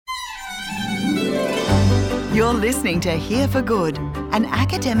You're listening to Here for Good, an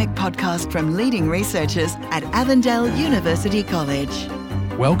academic podcast from leading researchers at Avondale University College.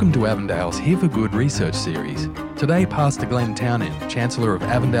 Welcome to Avondale's Here for Good research series. Today, Pastor Glenn Townend, Chancellor of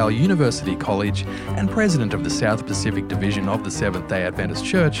Avondale University College and President of the South Pacific Division of the Seventh-day Adventist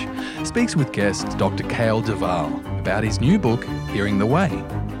Church, speaks with guest Dr. Cale Duval about his new book, Hearing the Way.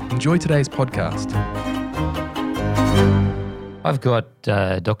 Enjoy today's podcast. I've got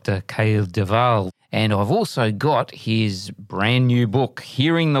Dr. Cale Duval, and I've also got his brand new book,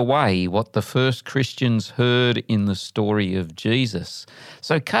 Hearing the Way, What the First Christians Heard in the Story of Jesus.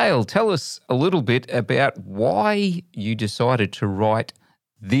 So, Cale, tell us a little bit about why you decided to write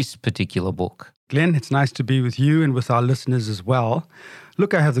this particular book. Glenn, it's nice to be with you and with our listeners as well.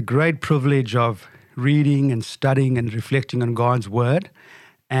 Look, I have the great privilege of reading and studying and reflecting on God's Word.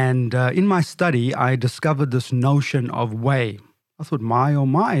 And in my study, I discovered this notion of way. I thought, my, oh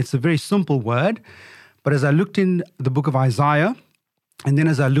my, it's a very simple word. But as I looked in the book of Isaiah, and then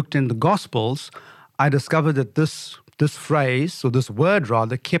as I looked in the Gospels, I discovered that this phrase, or this word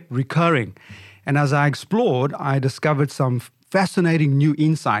rather, kept recurring. And as I explored, I discovered some fascinating new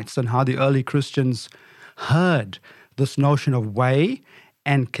insights on how the early Christians heard this notion of way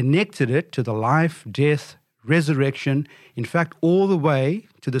and connected it to the life, death, resurrection, in fact, all the way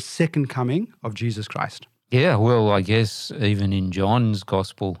to the second coming of Jesus Christ. Yeah, well, I guess even in John's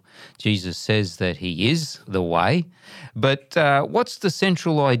Gospel, Jesus says that he is the way. But what's the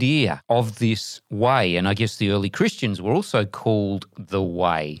central idea of this way? And I guess the early Christians were also called the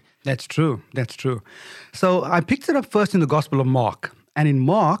way. That's true. So I picked it up first in the Gospel of Mark. And in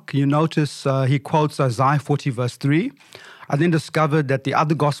Mark, you notice he quotes Isaiah 40 verse 3. I then discovered that the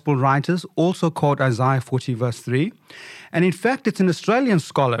other Gospel writers also quote Isaiah 40 verse 3. And in fact, it's an Australian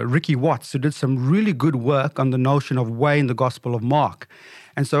scholar, Ricky Watts, who did some really good work on the notion of way in the Gospel of Mark.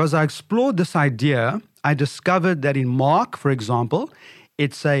 And so as I explored this idea, I discovered that in Mark, for example,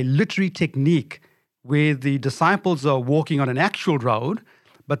 it's a literary technique where the disciples are walking on an actual road,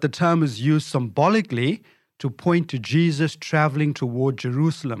 but the term is used symbolically to point to Jesus traveling toward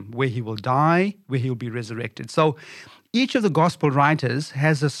Jerusalem, where he will die, where he will be resurrected. So each of the Gospel writers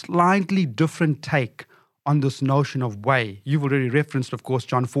has a slightly different take on this notion of way. You've already referenced, of course,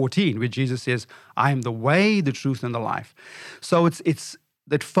 John 14, where Jesus says, I am the way, the truth, and the life. So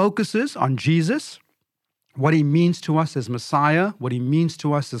that focuses on Jesus, what he means to us as Messiah, what he means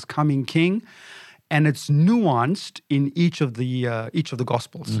to us as coming King, and it's nuanced in each of the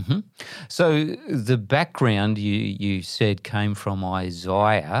Gospels. Mm-hmm. So the background you said came from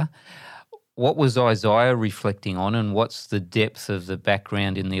Isaiah. What was Isaiah reflecting on, and what's the depth of the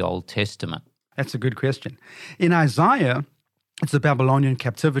background in the Old Testament? That's a good question. In Isaiah, it's the Babylonian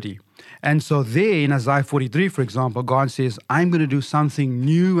captivity. And so there in Isaiah 43, for example, God says, I'm going to do something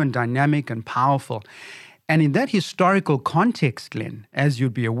new and dynamic and powerful. And in that historical context, Glenn, as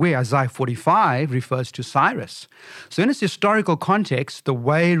you'd be aware, Isaiah 45 refers to Cyrus. So in its historical context, the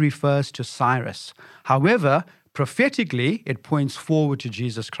way refers to Cyrus. However, prophetically, it points forward to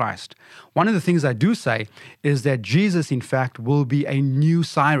Jesus Christ. One of the things I do say is that Jesus, in fact, will be a new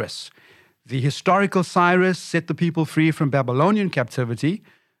Cyrus. The historical Cyrus set the people free from Babylonian captivity.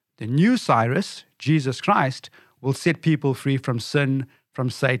 The new Cyrus, Jesus Christ, will set people free from sin, from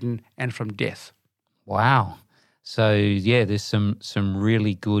Satan, and from death. Wow. So, yeah, there's some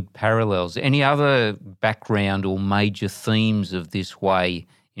really good parallels. Any other background or major themes of this way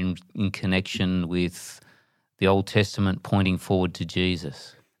in connection with the Old Testament pointing forward to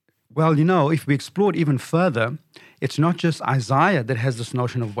Jesus? Well, if we explored even further, it's not just Isaiah that has this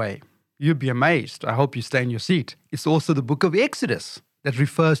notion of way. You'd be amazed. I hope you stay in your seat. It's also the book of Exodus that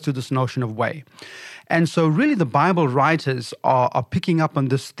refers to this notion of way. And so really the Bible writers are picking up on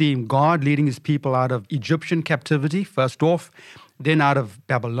this theme, God leading his people out of Egyptian captivity, first off, then out of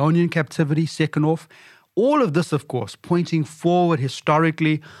Babylonian captivity, second off. All of this, of course, pointing forward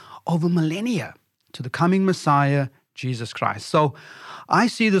historically over millennia to the coming Messiah, Jesus Christ. So I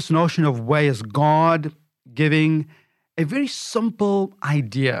see this notion of way as God giving a very simple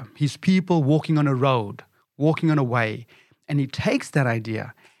idea. His people walking on a road, walking on a way. And he takes that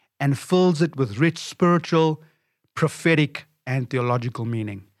idea and fills it with rich spiritual, prophetic, and theological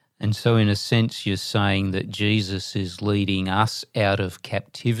meaning. And so in a sense, you're saying that Jesus is leading us out of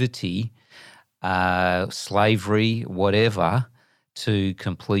captivity, slavery, whatever, to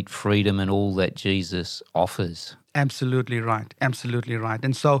complete freedom and all that Jesus offers. Absolutely right. And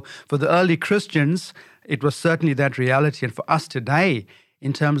so for the early Christians, it was certainly that reality. And for us today,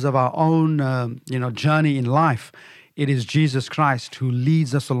 in terms of our own, journey in life, it is Jesus Christ who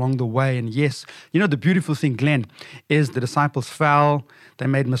leads us along the way. And yes, the beautiful thing, Glenn, is the disciples fell. They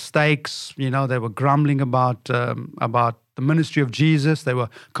made mistakes. They were grumbling about the ministry of Jesus. They were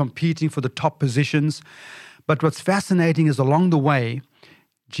competing for the top positions. But what's fascinating is along the way,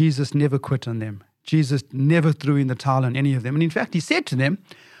 Jesus never quit on them. Jesus never threw in the towel on any of them. And in fact, he said to them,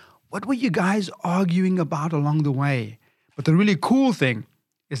 "What were you guys arguing about along the way?" But the really cool thing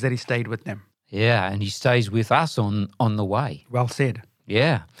is that he stayed with them. Yeah, and he stays with us on the way. Well said.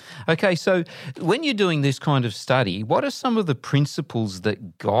 Yeah. Okay, so when you're doing this kind of study, what are some of the principles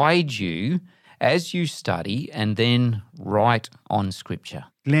that guide you as you study and then write on Scripture?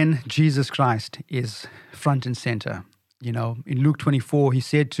 Glenn, Jesus Christ is front and center. In Luke 24, he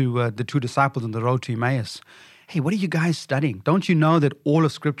said to the two disciples on the road to Emmaus, "Hey, what are you guys studying? Don't you know that all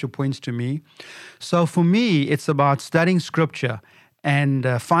of Scripture points to me?" So for me, it's about studying Scripture and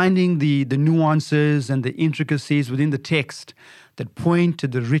finding the nuances and the intricacies within the text that point to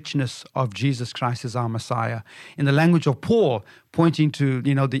the richness of Jesus Christ as our Messiah. In the language of Paul, pointing to,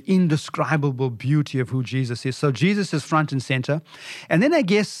 the indescribable beauty of who Jesus is. So Jesus is front and center. And then I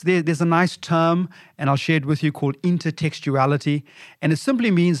guess there's a nice term, and I'll share it with you, called intertextuality. And it simply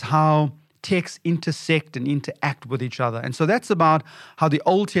means how texts intersect and interact with each other. And so that's about how the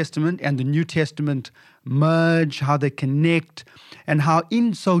Old Testament and the New Testament merge, how they connect, and how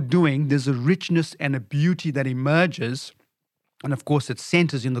in so doing, there's a richness and a beauty that emerges. And of course, it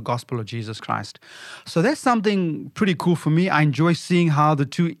centers in the gospel of Jesus Christ. So that's something pretty cool for me. I enjoy seeing how the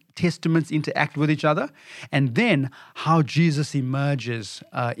two testaments interact with each other, and then how Jesus emerges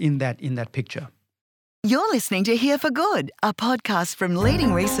in that picture. You're listening to Here for Good, a podcast from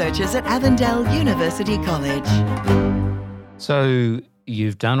leading researchers at Avondale University College. So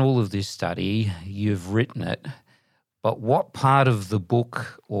you've done all of this study, you've written it, but what part of the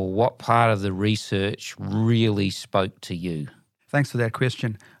book or what part of the research really spoke to you? Thanks for that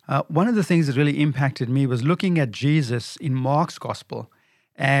question. One of the things that really impacted me was looking at Jesus in Mark's gospel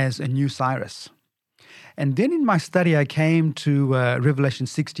as a new Cyrus. And then in my study, I came to Revelation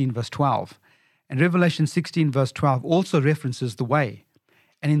 16, verse 12. And Revelation 16, verse 12 also references the way.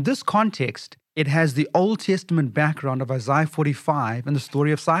 And in this context, it has the Old Testament background of Isaiah 45 and the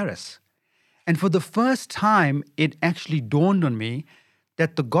story of Cyrus. And for the first time, it actually dawned on me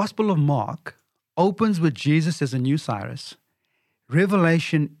that the Gospel of Mark opens with Jesus as a new Cyrus.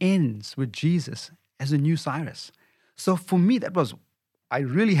 Revelation ends with Jesus as a new Cyrus. So for me, I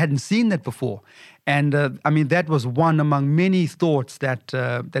really hadn't seen that before. And that was one among many thoughts that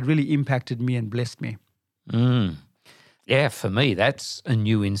really impacted me and blessed me. Yeah, for me, that's a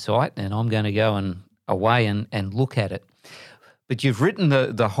new insight, and I'm going to go away and look at it. But you've written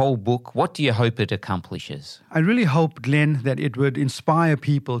the whole book. What do you hope it accomplishes? I really hope, Glenn, that it would inspire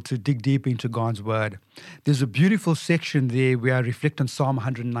people to dig deep into God's Word. There's a beautiful section there where I reflect on Psalm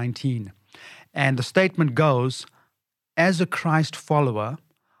 119. And the statement goes, "As a Christ follower,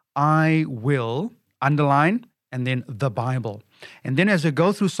 I will," underline, and then the Bible. And then as I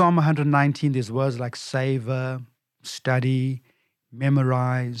go through Psalm 119, there's words like savor, study,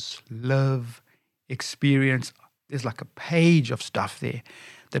 memorize, live, experience. There's like a page of stuff there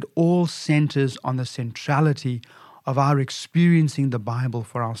that all centers on the centrality of our experiencing the Bible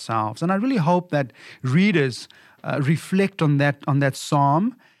for ourselves. And I really hope that readers reflect on that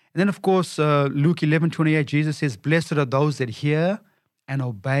psalm. And then, of course, Luke 11:28, Jesus says, "Blessed are those that hear and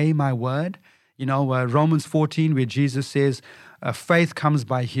obey my word." Romans 14, where Jesus says, faith comes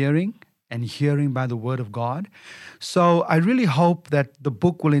by hearing, and hearing by the word of God. So I really hope that the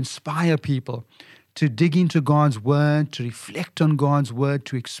book will inspire people to dig into God's word, to reflect on God's word,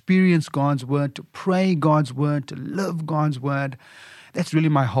 to experience God's word, to pray God's word, to live God's word. That's really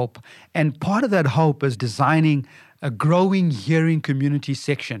my hope. And part of that hope is designing a growing hearing community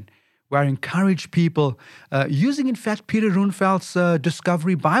section where I encourage people, using, in fact, Peter Roenfeld's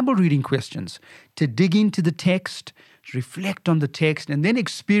Discovery Bible reading questions, to dig into the text, to reflect on the text, and then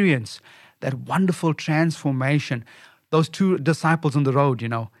experience that wonderful transformation. Those two disciples on the road,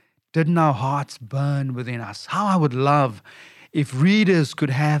 didn't our hearts burn within us? How I would love if readers could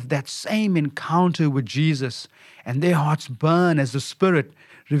have that same encounter with Jesus and their hearts burn as the Spirit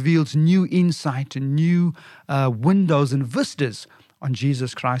reveals new insight and new windows and vistas on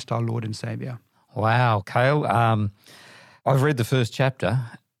Jesus Christ, our Lord and Savior. Wow, Cale. I've read the first chapter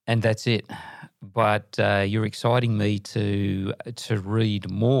and that's it. But you're exciting me to read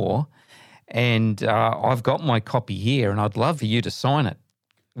more. And I've got my copy here and I'd love for you to sign it.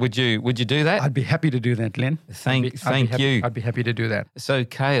 Would you do that? I'd be happy to do that, Glenn. Thank you. I'd be happy to do that. So,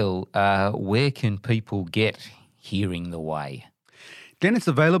 Cale, where can people get Hearing the Way? Glenn, it's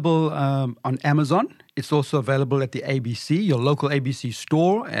available on Amazon. It's also available at the ABC, your local ABC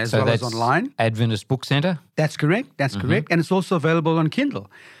store, as So well as that's online. Adventist Book Centre? That's correct. That's correct. And it's also available on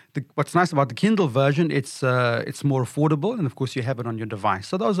Kindle. What's nice about the Kindle version, it's more affordable, and of course you have it on your device.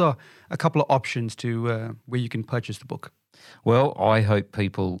 So those are a couple of options to where you can purchase the book. Well, I hope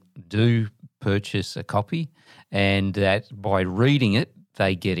people do purchase a copy and that by reading it,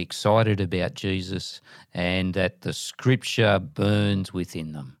 they get excited about Jesus and that the Scripture burns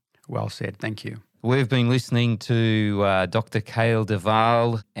within them. Well said. Thank you. We've been listening to Dr. Cale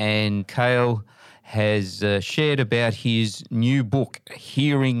Deval, and Cale has shared about his new book,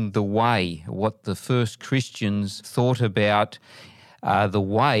 Hearing the Way, what the first Christians thought about the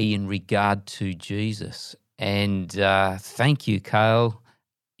way in regard to Jesus. And thank you, Cale.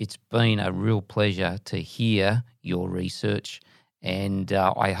 It's been a real pleasure to hear your research, and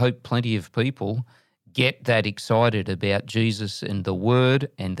I hope plenty of people get that excited about Jesus and the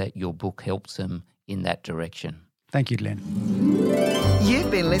Word, and that your book helps them in that direction. Thank you, Glenn. You've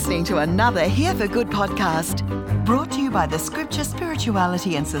been listening to another Here for Good podcast, brought to you by the Scripture,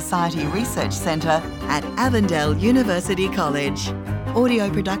 Spirituality and Society Research Centre at Avondale University College. Audio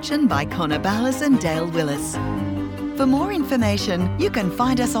production by Connor Ballas and Dale Willis. For more information, you can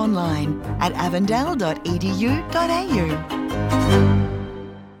find us online at avondale.edu.au.